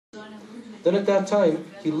Then at that time,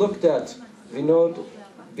 he looked at Vinod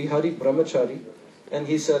Bihari Brahmachari and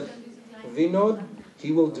he said, Vinod,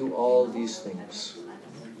 he will do all these things.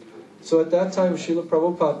 So at that time, Srila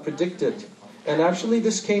Prabhupada predicted, and actually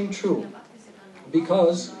this came true,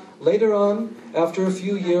 because later on, after a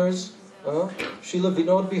few years, Srila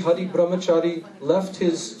Vinod Bihari Brahmachari left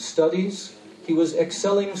his studies. He was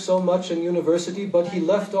excelling so much in university, but he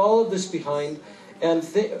left all of this behind, and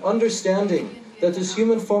understanding that this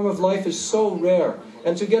human form of life is so rare,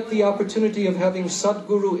 and to get the opportunity of having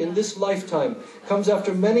Sadguru in this lifetime comes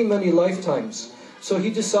after many, many lifetimes. So he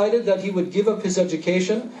decided that he would give up his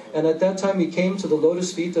education, and at that time he came to the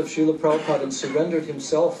lotus feet of Srila Prabhupada and surrendered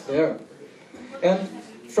himself there. And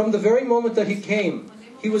from the very moment that he came,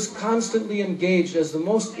 he was constantly engaged as the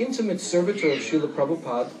most intimate servitor of Srila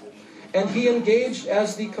Prabhupada, and he engaged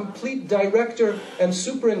as the complete director and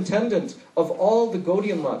superintendent of all the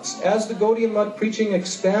Gaudiya Maths. As the Gaudiya Math preaching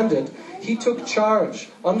expanded, he took charge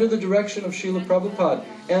under the direction of Srila Prabhupada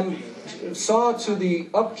and saw to the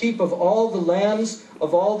upkeep of all the lands,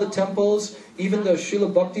 of all the temples, even the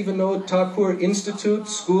Srila Bhaktivedanta Thakur Institute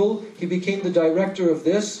school. He became the director of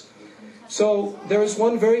this. So there is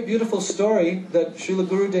one very beautiful story that Srila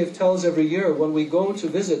Gurudev tells every year when we go to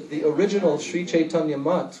visit the original Sri Chaitanya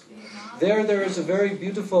Math. There is a very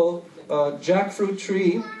beautiful jackfruit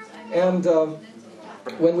tree, and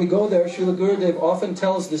when we go there, Srila Gurudev often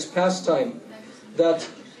tells this pastime that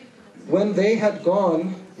when they had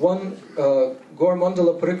gone, one Gaur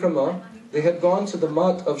Mandala Parikrama, they had gone to the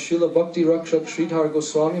mat of Srila Bhakti Rakshak Sridhar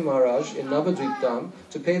Goswami Maharaj in Navadvip Dham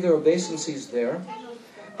to pay their obeisances there.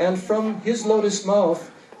 And from his lotus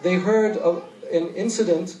mouth, they heard of an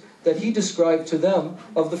incident that he described to them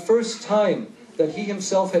of the first time that he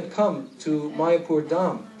himself had come to Mayapur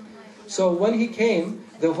Dham. So when he came,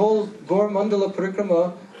 the whole Gaur Mandala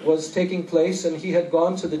Parikrama was taking place, and he had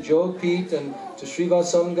gone to the Jogpeet and to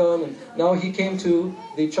Srivasangam, and now he came to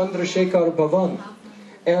the Chandrasekhar Bhavan.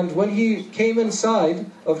 And when he came inside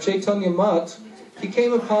of Chaitanya Math, he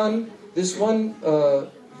came upon this one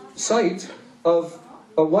sight of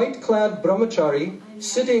a white-clad brahmachari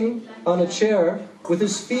sitting on a chair with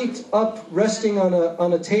his feet up, resting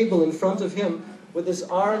on a table in front of him, with his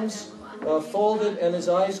arms folded and his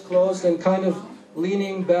eyes closed, and kind of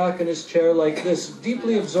leaning back in his chair like this,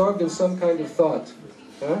 deeply absorbed in some kind of thought.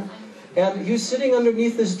 And he was sitting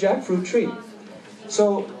underneath this jackfruit tree.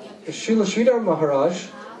 So Srila Sridhar Maharaj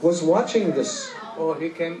was watching this. Oh,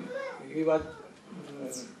 he was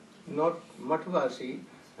not Mathvasi,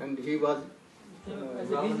 and he was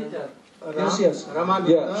Yes.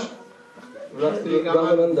 Ramananda.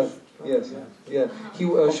 Ramananda. Yes. Yeah.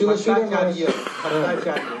 Srila Sridhar Maharaj.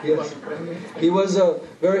 Yes. He was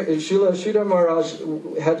Srila Sridhar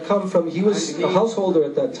Maharaj had come from. He was a householder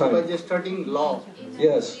at that time. He was just studying law.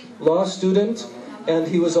 Yes, law student, and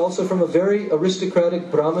he was also from a very aristocratic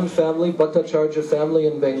Brahmin family, Bhattacharya family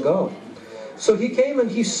in Bengal. So he came and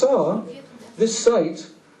he saw this sight,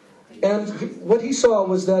 and what he saw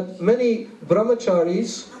was that many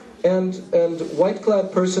brahmacharis and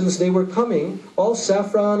white-clad persons, they were coming, all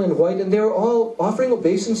saffron and white, and they were all offering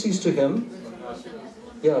obeisances to him.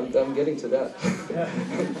 Yeah, I'm getting to that.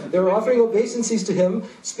 They were offering obeisances to him,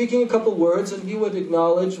 speaking a couple words, and he would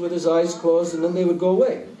acknowledge with his eyes closed, and then they would go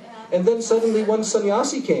away. And then suddenly one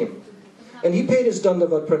sannyasi came, and he paid his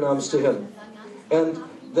dandavat pranams to him. And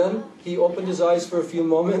then he opened his eyes for a few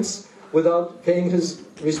moments without paying his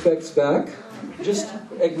respects back, just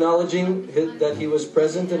acknowledging that he was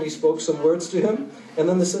present, and he spoke some words to him. And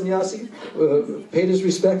then the sannyasi paid his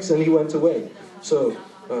respects and he went away. So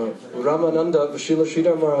Ramananda, Srila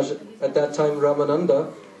Sridhar Maharaj, at that time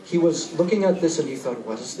Ramananda, he was looking at this and he thought,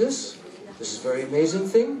 what is this? This is a very amazing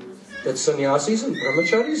thing, that sannyasis and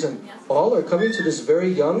brahmacharis and all are coming to this very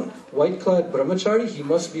young, white-clad brahmachari. He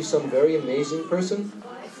must be some very amazing person.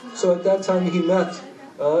 So at that time he met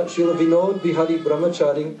Srila Vinod Bihari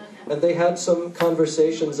Brahmachari, and they had some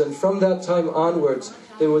conversations, and from that time onwards,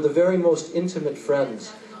 they were the very most intimate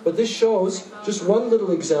friends. But this shows, just one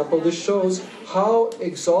little example, this shows how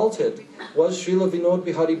exalted was Srila Vinod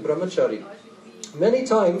Bihari Brahmachari. Many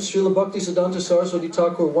times, Srila Bhaktisiddhanta Saraswati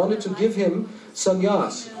Thakur wanted to give him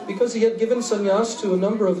sannyas, because he had given sannyas to a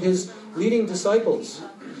number of his leading disciples.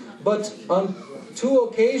 But on 2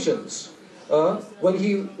 occasions, when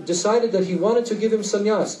he decided that he wanted to give him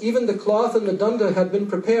sannyas, even the cloth and the danda had been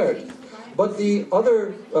prepared. But the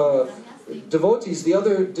other devotees, the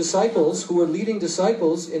other disciples who were leading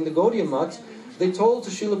disciples in the Gaudiya Math, they told to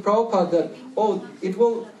Srila Prabhupada that, oh, it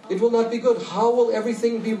will not be good. How will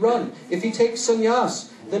everything be run? If he takes sannyas,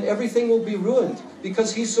 then everything will be ruined,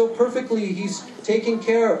 because he's taking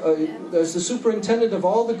care as the superintendent of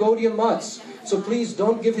all the Gaudiya mats. So please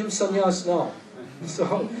don't give him sannyas now.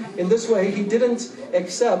 So in this way, he didn't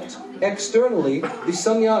accept externally the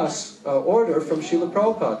sannyas order from Srila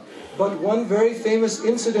Prabhupada. But one very famous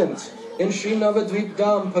incident in Sri Navadvip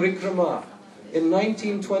Dham Parikrama in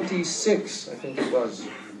 1926, I think it was.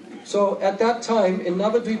 So at that time in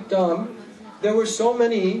Navadvip Dham, there were so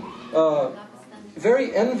many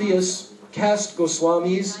very envious caste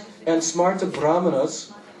Goswamis and Smarta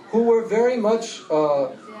Brahmanas who were very much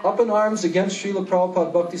up in arms against Srila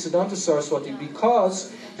Prabhupada Bhaktisiddhanta Saraswati,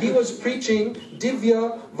 because he was preaching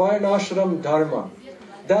Divya Varnashram Dharma.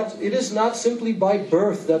 That it is not simply by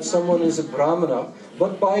birth that someone is a Brahmana,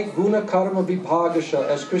 but by Guna Karma Vibhagasha,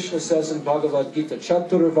 as Krishna says in Bhagavad Gita,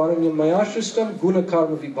 Chatur Varanyam Mayashristam Guna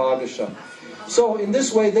Karma Vibhagasha. So in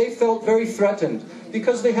this way they felt very threatened,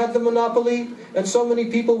 because they had the monopoly and so many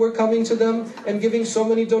people were coming to them and giving so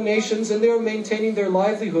many donations, and they were maintaining their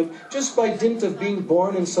livelihood just by dint of being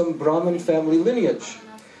born in some Brahmin family lineage.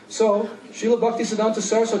 So Srila Bhaktisiddhanta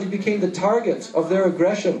Saraswati became the target of their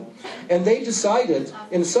aggression, and they decided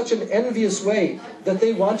in such an envious way that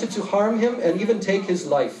they wanted to harm him and even take his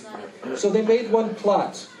life. So they made one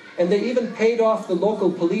plot, and they even paid off the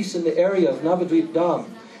local police in the area of Navadvip Dham.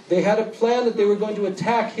 They had a plan that they were going to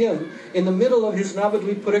attack him in the middle of his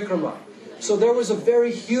Navadvip Parikrama. So there was a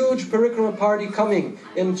very huge Parikrama party coming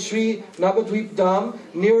in Sri Navadvip Dham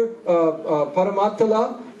near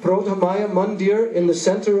Paramattala Prodhamaya Mandir, in the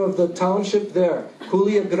center of the township there,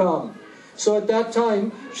 Kuliya Gram. So at that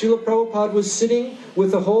time, Srila Prabhupada was sitting with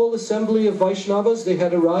the whole assembly of Vaishnavas. They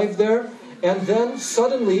had arrived there, and then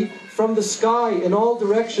suddenly from the sky in all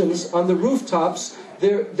directions on the rooftops,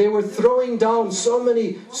 they were throwing down so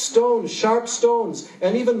many stones, sharp stones,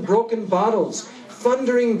 and even broken bottles,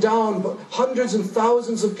 thundering down hundreds and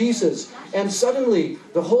thousands of pieces. And suddenly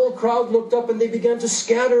the whole crowd looked up and they began to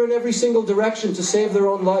scatter in every single direction to save their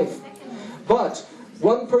own life. But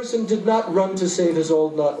one person did not run to save his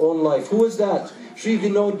own life. Who was that? Sri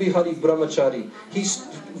Vinod Bihari Brahmachari.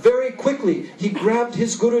 Very quickly, he grabbed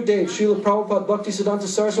his Gurudev, Srila Prabhupada Bhaktisiddhanta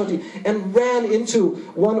Saraswati, and ran into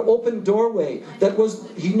one open doorway.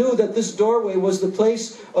 He knew that this doorway was the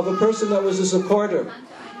place of a person that was a supporter.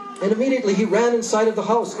 And immediately he ran inside of the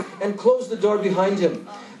house and closed the door behind him.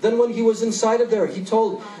 Then when he was inside of there, he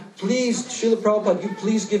told, please, Srila Prabhupada, you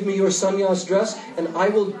please give me your sannyas dress, and I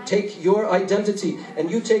will take your identity, and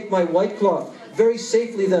you take my white cloth. Very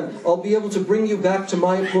safely then, I'll be able to bring you back to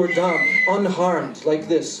Mayapur Dham, unharmed, like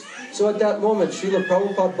this. So at that moment, Srila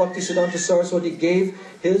Prabhupada Bhaktisiddhanta Saraswati gave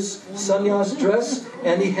his sannyas dress,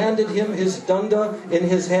 and he handed him his danda in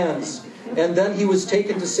his hands. And then he was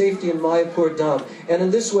taken to safety in Mayapur Dham. And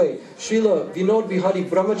in this way, Srila Vinod Bihari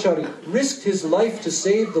Brahmachari risked his life to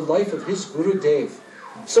save the life of his Gurudev.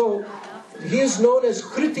 So, he is known as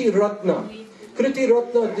Kriti Ratna. Kriti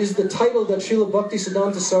Ratna is the title that Srila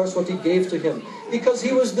Bhaktisiddhanta Saraswati gave to him, because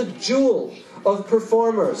he was the jewel of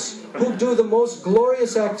performers who do the most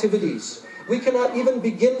glorious activities. We cannot even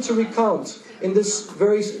begin to recount in this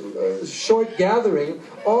very short gathering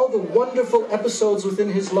all the wonderful episodes within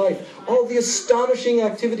his life, all the astonishing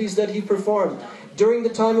activities that he performed during the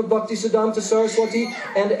time of Bhaktisiddhanta Saraswati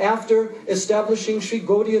and after establishing Sri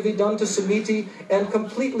Gaudiya Vedanta Samiti and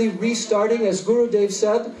completely restarting, as Gurudev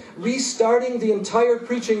said, restarting the entire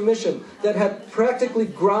preaching mission that had practically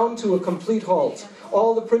ground to a complete halt.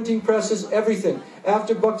 All the printing presses, everything.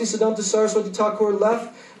 After Bhaktisiddhanta Saraswati Thakur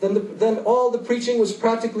left, then all the preaching was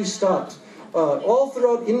practically stopped. All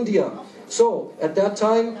throughout India. So, at that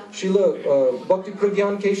time, Srila Bhakti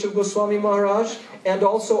Pragyan Keshav Goswami Maharaj, and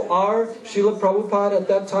also our Srila Prabhupada, at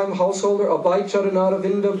that time householder, Abhay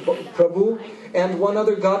Charanaravinda Prabhu, and one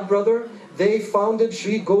other god brother, they founded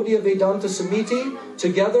Sri Gaudiya Vedanta Samiti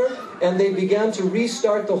together, and they began to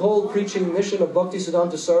restart the whole preaching mission of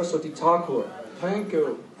Bhaktisiddhanta Saraswati Thakur. Thank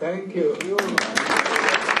you. Thank you.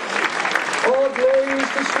 All glories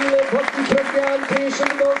to Srila Bhakti Pragyan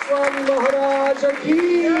Keshav Goswami Maharaja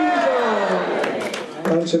ki jai.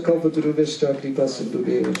 Pancha Kalpaturu Vishta Kripa Sindhu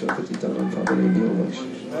Deva Chapatitanam Pavanebhyo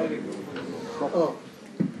Vaishnav. Very good. Oh,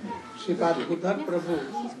 Sripad Buddha Prabhu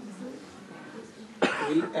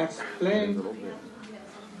will explain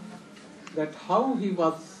that how he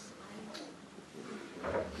was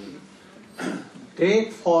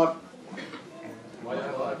great for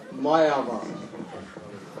Mayavad,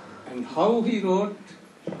 and how he wrote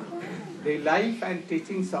the life and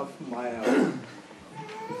teachings of Mayavad.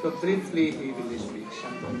 So briefly he will speak.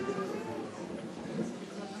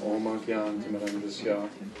 Om Jnanatimirandasya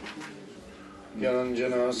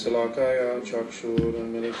Jnananjana Salakaya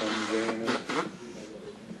Chakshurunmilitam Jena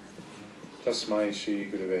Tasmai Shri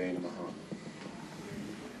Gurave Namaha.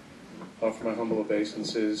 Offer my humble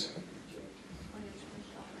obeisances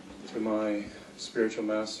to my spiritual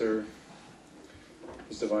master,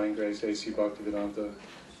 His Divine Grace A.C. Bhaktivedanta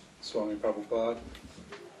Swami Prabhupada,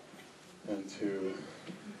 and to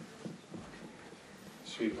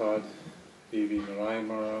Srimad Devi Narayan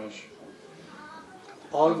Maharaj.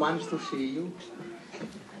 All wants to see you.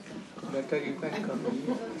 Better you can come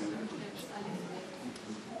in.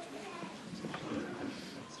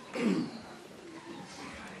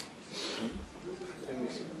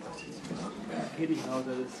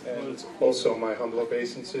 And also my humble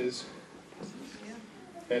obeisances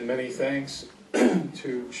and many thanks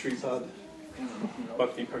to Srimad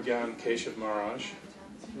Bhakti Pragyan Keshav Maharaj.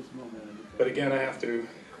 But again, I have to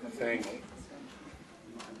thank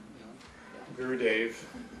Gurudev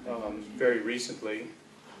very recently,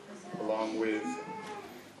 along with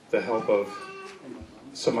the help of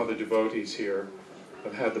some other devotees here.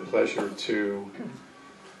 I've had the pleasure to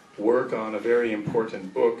work on a very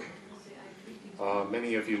important book.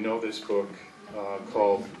 Many of you know this book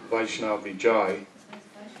called Vaishnava Vijay.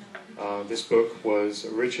 This book was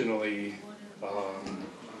originally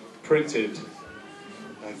printed,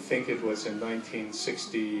 I think it was in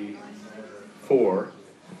 1964,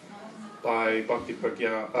 by by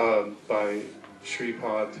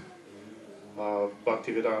Srimad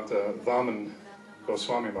Bhaktivedanta Vaman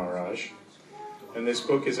Goswami Maharaj. And this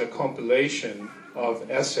book is a compilation of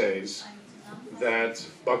essays that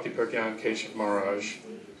Bhakti Pragyan Keshav Maharaj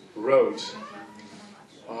wrote.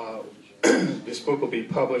 This book will be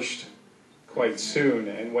published quite soon,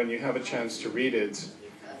 and when you have a chance to read it,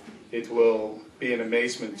 it will be an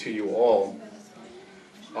amazement to you all.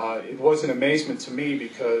 It was an amazement to me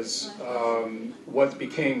because what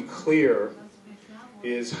became clear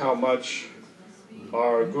is how much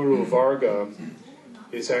our Guru Varga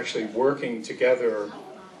is actually working together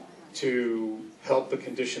to help the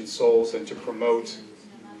conditioned souls and to promote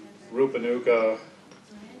Rupanuga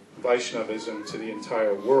Vaishnavism to the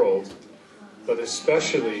entire world, but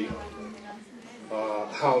especially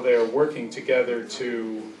how they're working together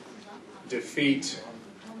to defeat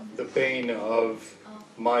the bane of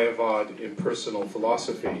Mayavad impersonal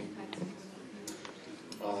philosophy.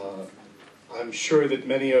 I'm sure that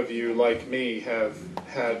many of you, like me, have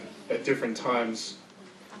had at different times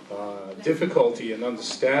difficulty in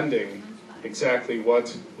understanding exactly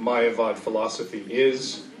what Mayavad philosophy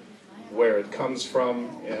is, where it comes from,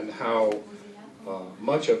 and how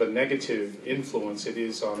much of a negative influence it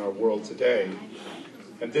is on our world today.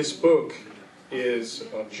 And this book is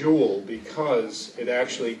a jewel because it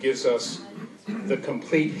actually gives us the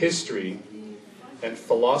complete history and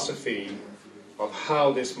philosophy of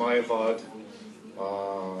how this Mayavad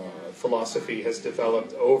philosophy has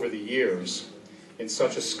developed over the years in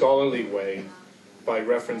such a scholarly way, by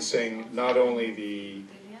referencing not only the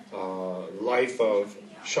life of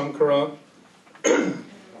Shankara,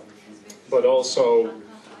 but also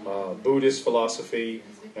Buddhist philosophy,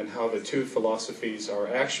 and how the two philosophies are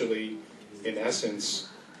actually, in essence,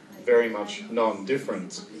 very much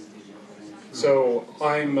non-different. So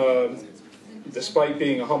I'm, despite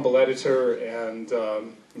being a humble editor and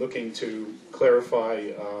looking to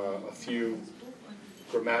clarify a few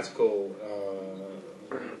grammatical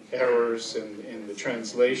errors in the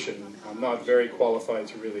translation, I'm not very qualified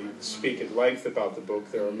to really speak at length about the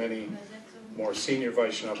book. There are many more senior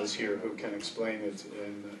Vaishnavas here who can explain it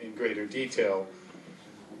in greater detail.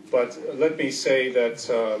 But let me say that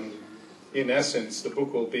in essence, the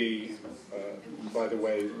book will be, by the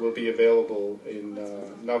way, will be available in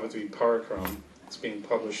Navadvip Parakram. It's being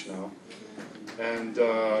published now. And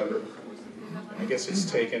I guess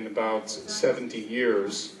it's taken about 70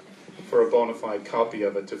 years for a bona fide copy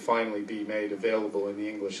of it to finally be made available in the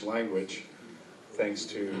English language, thanks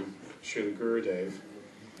to Srila Gurudev.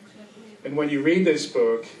 And when you read this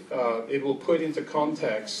book, it will put into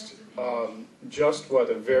context just what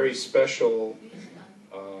a very special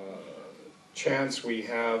chance we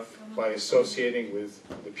have by associating with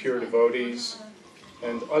the pure devotees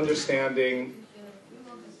and understanding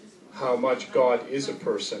how much God is a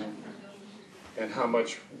person and how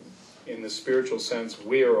much, in the spiritual sense,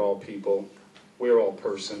 we're all people, we're all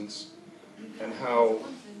persons, and how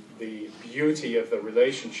the beauty of the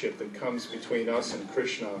relationship that comes between us and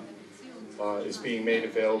Krishna is being made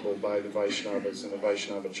available by the Vaishnavas and the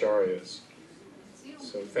Vaishnavacharyas.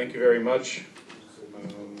 So thank you very much.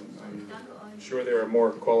 I'm sure there are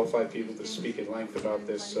more qualified people to speak at length about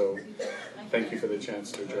this, so thank you for the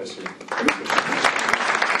chance to address you.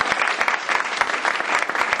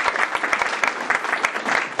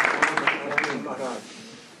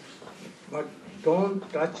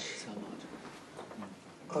 don't touch,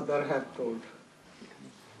 other have told.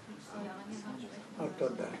 After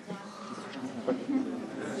that.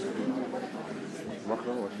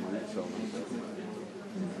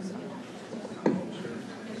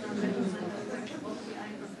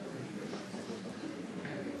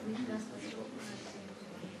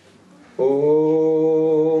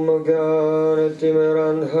 Om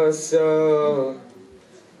Ganatimirandhasya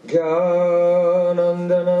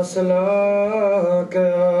Gyanandana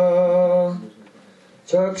Salakaya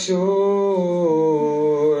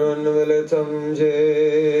Chakshuranvilitam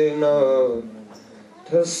Jena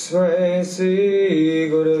Tasmai Sri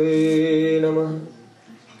Gurave Namah.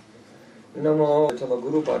 Namo Tama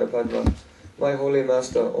Guru Pada Padma. My holy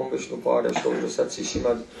master, Om Vishnu Pada Shodra Satsi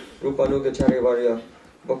Srimad Rupanugacharya Varya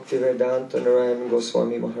Bhaktivedanta Narayan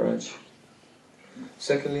Goswami Maharaj.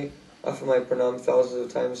 Secondly, after my pranam thousands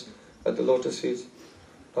of times at the lotus feet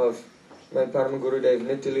of my Parama Gurudev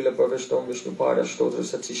Nityalila Parvishtam Vishnu Pada Shodra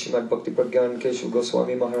Satsi Srimad Bhakti Pragyan Keshav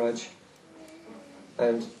Goswami Maharaj,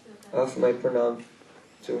 and after my pranam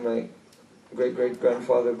to my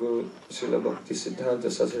great-great-grandfather Guru Srila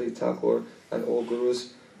Bhaktisiddhanta Saraswati Thakur and all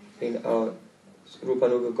gurus in our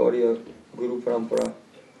Rupanuga Gaudiya Guru Parampara.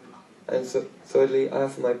 And thirdly, I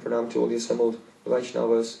offer my pranam to all the assembled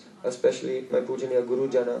Vaishnavas, especially my Pujaniya Guru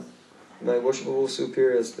Jana, my worshipful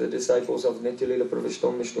superiors, the disciples of Nityalila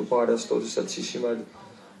Pravishtam Vishnupada Stodra Satsi Srimad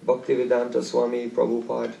Bhaktivedanta Swami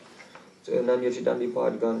Prabhupada, Nanyachidandi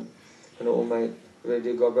Padgan, and all my very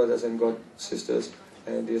dear God brothers and God sisters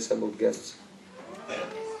and the assembled guests.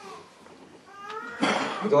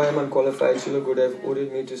 Though I am unqualified, Srila Gurudev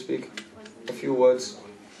ordered me to speak a few words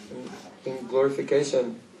in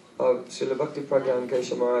glorification of Srila Bhakti Pragyan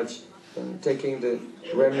Kesha Maharaj, and taking the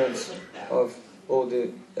remnants of all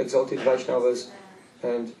the exalted Vaishnavas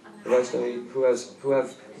and Vaishnavi who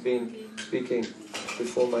have been speaking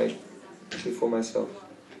before myself.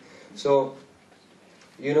 So,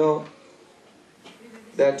 you know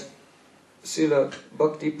that Srila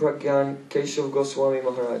Bhakti Pragyan Keshav Goswami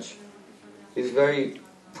Maharaj is very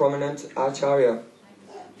prominent Acharya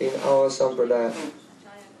in our Sampradaya.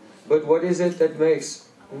 But what is it that makes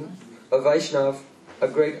a Vaishnav a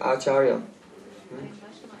great Acharya?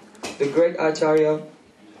 The great Acharya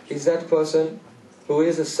is that person who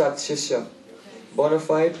is a Sat Shishya, bona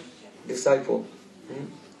fide disciple.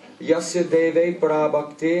 Yasya deve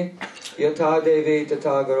parabhakti yatha deve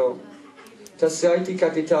tatagaro tasyaiti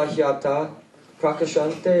katita hyata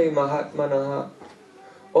prakashante mahatmanaha.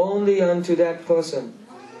 Only unto that person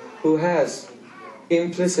who has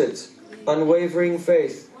implicit, unwavering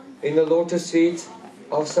faith in the lotus feet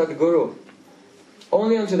of Sadguru,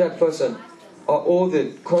 only unto that person are all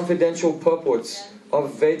the confidential purports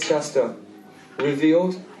of Ved Shastra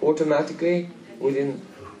revealed automatically within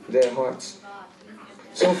their hearts.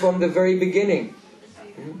 So from the very beginning,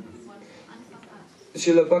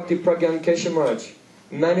 Srila Bhakti Pragyan Kesha Maharaj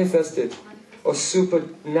manifested a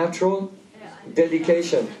supernatural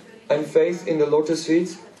dedication and faith in the lotus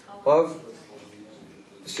feet of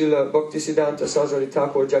Srila Bhaktisiddhanta Saraswati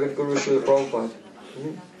Thakur Jagadguru Srila Prabhupada.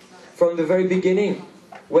 From the very beginning,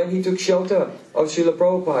 when he took shelter of Srila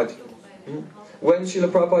Prabhupada, when Srila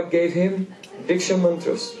Prabhupada gave him Diksha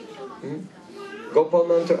mantras, Gopal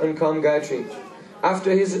mantra and Kam Gayatri,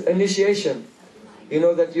 after his initiation, you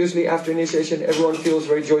know that usually after initiation everyone feels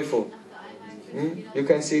very joyful. You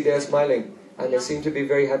can see they're smiling and they seem to be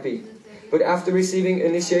very happy. But after receiving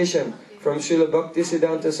initiation from Srila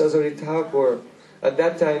Bhaktisiddhanta Saraswati Thakur, at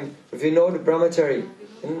that time Vinod Brahmachari,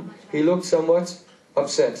 he looked somewhat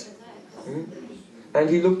upset. And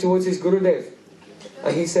he looked towards his Gurudev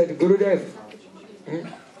and he said, Gurudev,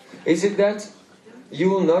 is it that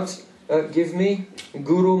you will not give me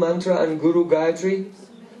Guru Mantra and Guru Gayatri,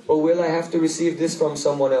 or will I have to receive this from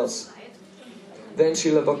someone else? Then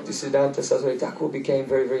Srila Bhaktisiddhanta Saraswati Thakur became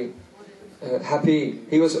very, very happy.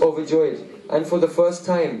 He was overjoyed. And for the first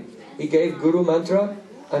time, he gave Guru Mantra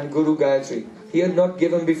and Guru Gayatri. He had not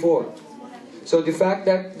given before. So the fact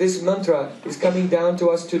that this mantra is coming down to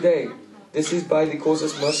us today, this is by the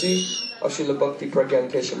causeless mercy of Srila Bhakti Pragyan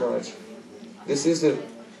Kesha Maharaj. This is a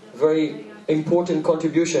very important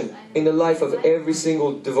contribution in the life of every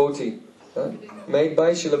single devotee, made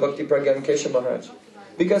by Srila Bhakti Pragyan Kesha Maharaj.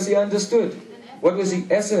 Because he understood what was the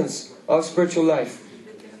essence of spiritual life.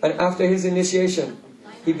 And after his initiation,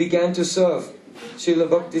 he began to serve Srila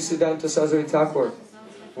Bhaktisiddhanta Saraswati Thakur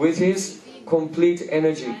with his complete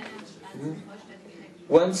energy.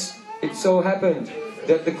 Once it so happened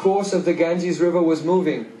that the course of the Ganges river was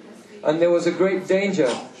moving, and there was a great danger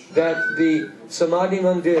that the Samadhi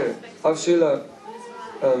Mandir of Srila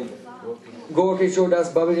Gaur Kishore Das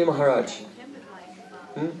Babaji Maharaj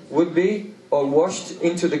would be washed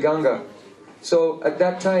into the Ganga. So at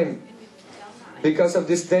that time, because of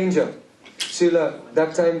this danger,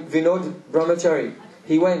 that time Vinod Brahmachari,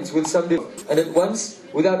 he went with somebody, and at once,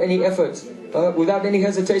 without any effort, without any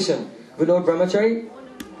hesitation, Vinod Brahmachari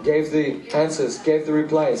gave the answers, gave the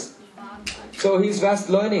replies. So his vast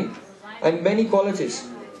learning and many qualities.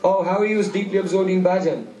 Oh, how he was deeply absorbed in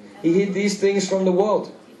bhajan. He hid these things from the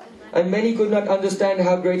world. And many could not understand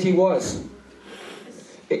how great he was.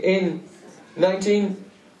 In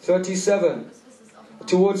 1937,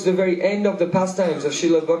 towards the very end of the pastimes of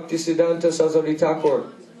Srila Bhaktivedanta Saraswati Thakur,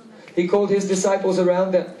 he called his disciples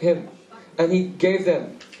around him and he gave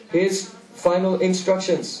them his final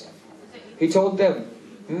instructions. He told them,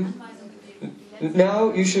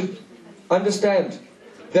 now you should understand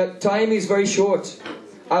that time is very short.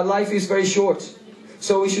 Our life is very short.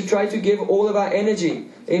 So we should try to give all of our energy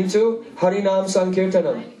into Harinam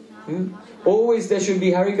Sankirtanam. Always there should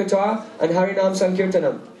be Harikatha and Harinam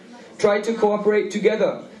Sankirtanam. Try to cooperate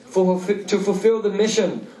together to fulfill the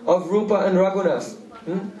mission of Rupa and Raghunath.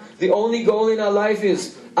 The only goal in our life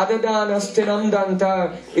is Adadanas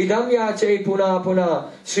Dantar Idam Yache Puna Puna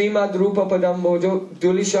Srimad Rupa Padam Mojo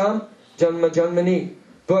Dulisham Janma Janmani.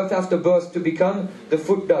 Birth after birth to become the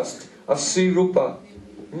foot dust of Sri Rupa.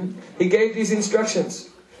 He gave these instructions.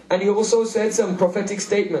 And he also said some prophetic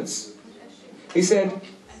statements. He said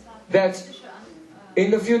that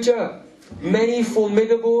in the future, many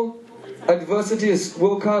formidable adversities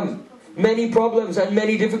will come. Many problems and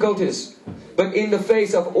many difficulties. But in the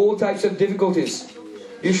face of all types of difficulties,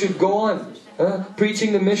 you should go on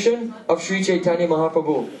preaching the mission of Sri Chaitanya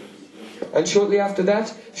Mahaprabhu. And shortly after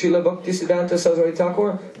that, Srila Bhaktivedanta Saraswati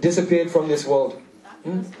Thakur disappeared from this world.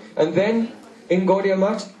 And then, in Gaudiya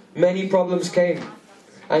Math, many problems came.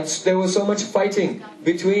 And there was so much fighting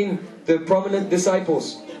between the prominent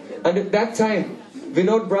disciples. And at that time,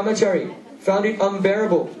 Vinod Brahmachari found it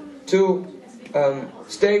unbearable to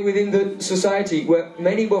stay within the society where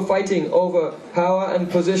many were fighting over power and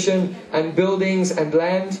position and buildings and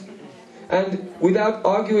land. And without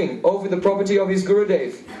arguing over the property of his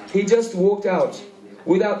Gurudev, he just walked out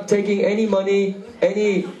without taking any money,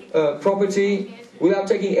 any property, without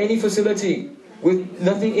taking any facility, with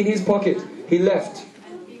nothing in his pocket. He left.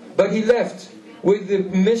 But he left with the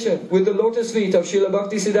mission, with the lotus feet of Srila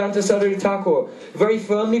Bhaktisiddhanta Saraswati Thakur very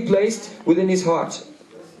firmly placed within his heart.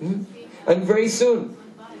 And very soon,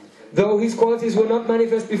 though his qualities were not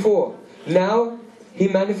manifest before, now he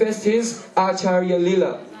manifests his Acharya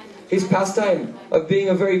Lila, his pastime of being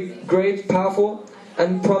a very great, powerful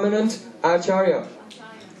and prominent Acharya.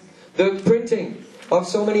 The printing of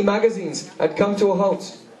so many magazines had come to a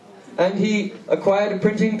halt, and he acquired a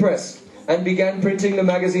printing press and began printing the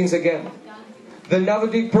magazines again. The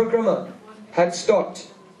Navadvip Prakrama had stopped,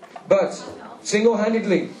 but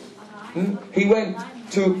single-handedly he went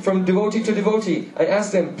from devotee to devotee and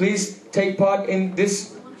asked them, please take part in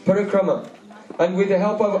this parikrama. And with the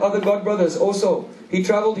help of other god brothers also, he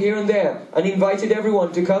travelled here and there and invited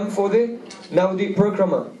everyone to come for the Navadvip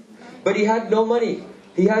Prakrama. But he had no money.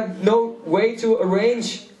 He had no way to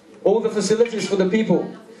arrange all the facilities for the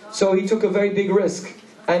people. So he took a very big risk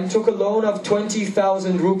and took a loan of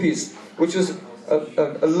 20,000 rupees, which was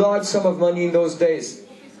a large sum of money in those days.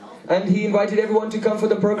 And he invited everyone to come for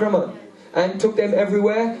the Prakrama and took them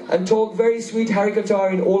everywhere and told very sweet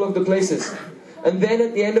Harikatha in all of the places. And then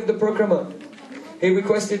at the end of the Prakrama, he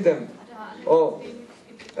requested them, how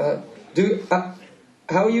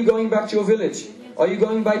are you going back to your village? Are you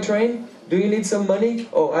going by train? Do you need some money?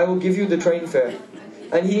 Oh, I will give you the train fare.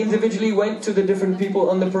 And he individually went to the different people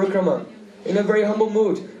on the Prakrama in a very humble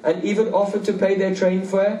mood and even offered to pay their train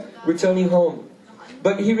fare returning home.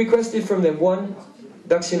 But he requested from them one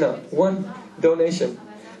dakshina, one donation.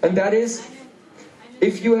 And that is,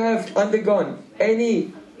 if you have undergone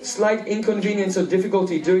any slight inconvenience or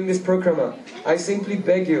difficulty during this Prakrama, I simply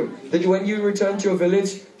beg you that when you return to your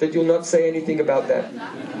village, that you'll not say anything about that.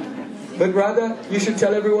 But rather, you should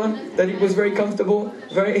tell everyone that it was very comfortable,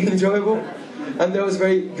 very enjoyable, and there was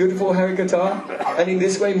very beautiful Harikatha, and in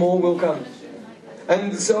this way more will come.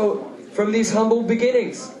 And so, from these humble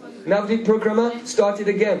beginnings, Navadvip Prakrama started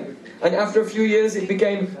again. And after a few years it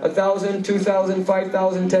became 1,000, 2,000,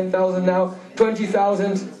 5,000, 10,000, now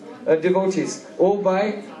 20,000 devotees. All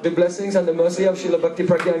by the blessings and the mercy of Srila Bhakti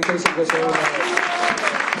Pragyan Keshav Goswami Maharaj.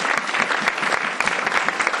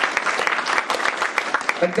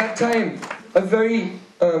 At that time, a very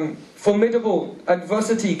formidable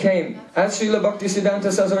adversity came. As Srila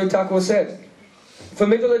Bhaktisiddhanta Saraswati Thakur said,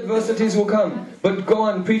 formidable adversities will come, but go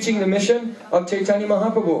on preaching the mission of Chaitanya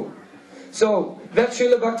Mahaprabhu. So, that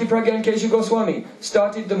Srila Bhakti Pragyan Keshav Goswami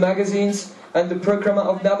started the magazines and the Parikrama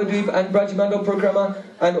of Navadvip and Brajmandal Parikrama,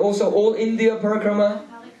 and also all India Parikrama,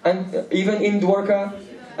 and even in Dwarka,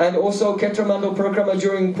 and also Ketramandal Parikrama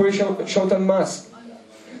during Purushottam Mas.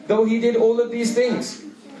 Though he did all of these things,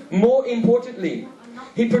 more importantly,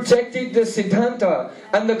 he protected the Siddhanta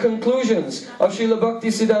and the conclusions of Srila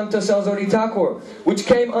Bhaktisiddhanta Saraswati Thakur, which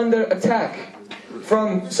came under attack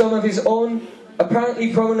from some of his own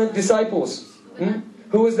apparently prominent disciples.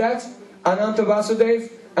 Who was that? Ananta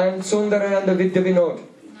Vasudev and Sundarayana Vidya Vinod.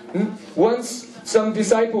 Once some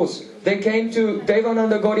disciples, they came to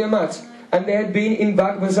Devananda Gauriya Math, and they had been in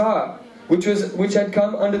Bagh Bazaar, which had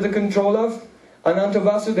come under the control of Ananta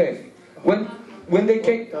Vasudev. When they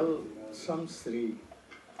came, Tell some Sri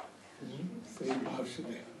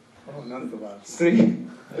Vasudev, Ananta Vasudev.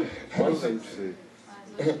 Sri.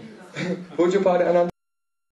 Pujyapada Ananta